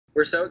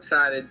We're so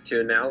excited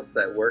to announce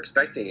that we're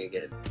expecting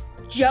again.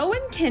 Joe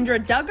and Kendra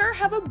Duggar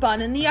have a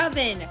bun in the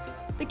oven.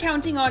 The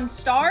Counting On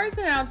stars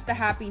announced the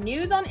happy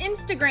news on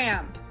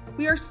Instagram.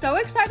 We are so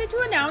excited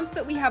to announce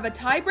that we have a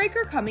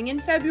tiebreaker coming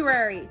in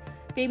February.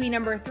 Baby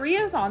number 3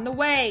 is on the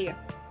way.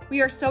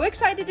 We are so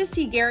excited to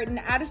see Garrett and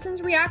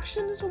Addison's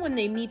reactions when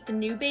they meet the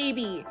new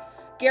baby.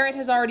 Garrett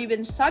has already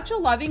been such a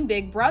loving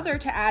big brother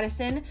to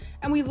Addison,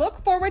 and we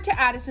look forward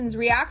to Addison's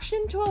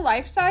reaction to a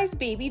life-size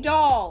baby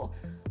doll.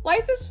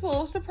 Life is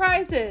full of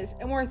surprises,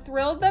 and we're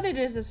thrilled that it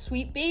is a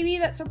sweet baby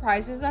that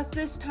surprises us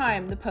this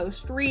time, the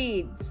post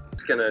reads.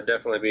 It's going to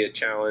definitely be a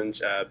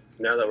challenge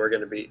now that we're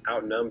going to be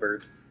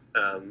outnumbered.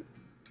 We're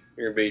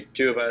going to be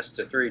 2 of us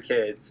to 3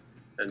 kids,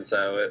 and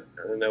so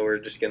I know we're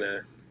just going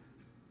to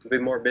be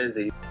more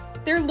busy.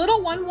 Their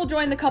little one will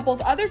join the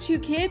couple's other 2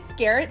 kids,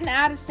 Garrett and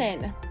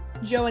Addison.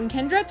 Joe and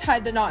Kendra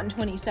tied the knot in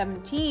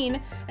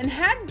 2017 and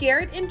had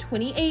Garrett in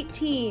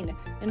 2018.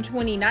 In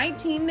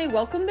 2019, they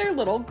welcomed their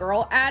little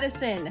girl,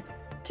 Addison.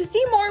 To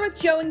see more with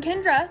Joe and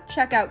Kendra,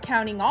 check out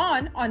Counting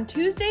On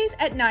Tuesdays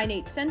at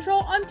 9/8 Central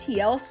on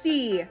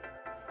TLC.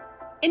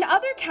 In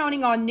other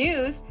Counting On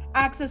news,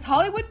 Access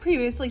Hollywood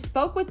previously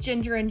spoke with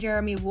Ginger and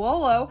Jeremy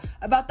Vuolo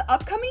about the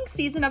upcoming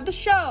season of the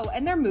show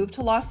and their move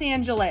to Los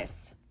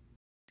Angeles.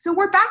 So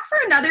we're back for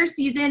another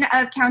season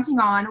of Counting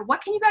On.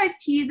 What can you guys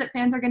tease that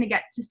fans are going to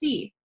get to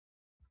see?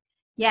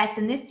 Yes,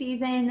 in this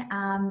season,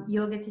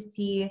 you'll get to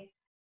see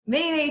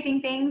many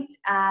amazing things.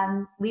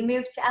 We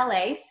moved to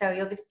LA, so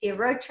you'll get to see a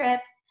road trip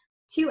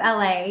to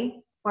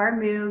LA for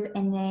our move,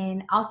 and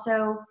then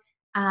also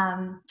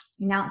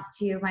announced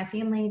to my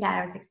family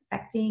that I was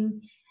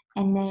expecting.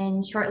 And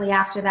then shortly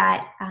after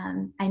that,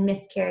 I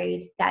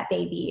miscarried that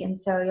baby. And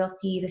so you'll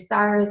see the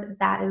stars of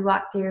that we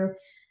walked through.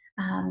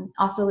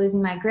 Also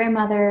losing my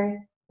grandmother,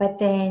 but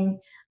then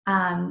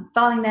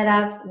following that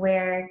up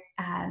where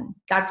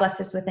God blessed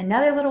us with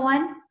another little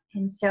one,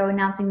 and so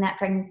announcing that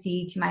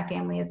pregnancy to my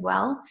family as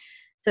well.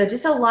 So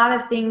just a lot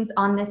of things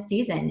on this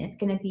season. It's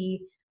going to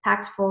be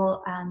packed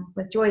full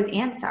with joys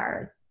and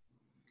sorrows.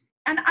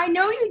 And I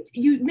know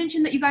you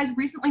mentioned that you guys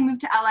recently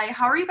moved to LA.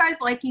 How are you guys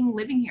liking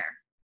living here?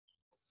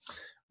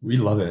 We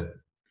love it.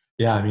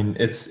 Yeah, I mean,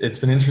 it's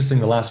been interesting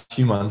the last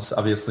few months,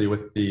 obviously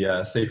with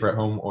the safer at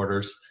home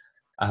orders.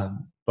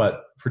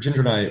 But for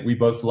Ginger and I, we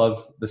both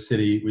love the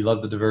city. We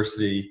love the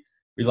diversity.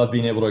 We love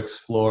being able to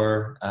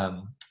explore.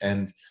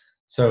 And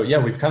so, yeah,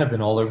 we've kind of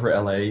been all over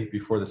LA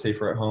before the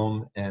safer at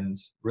home and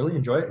really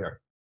enjoy it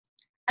here.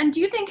 And do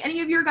you think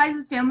any of your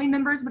guys' family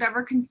members would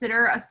ever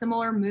consider a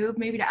similar move,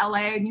 maybe to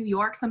LA, New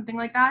York, something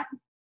like that?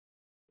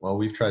 Well,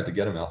 we've tried to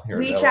get them out here.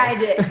 We tried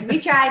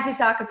to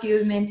talk a few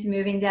of them into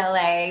moving to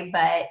LA,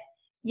 but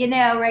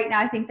right now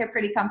I think they're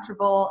pretty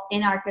comfortable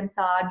in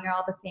Arkansas near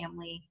all the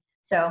family.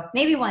 So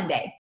maybe one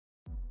day.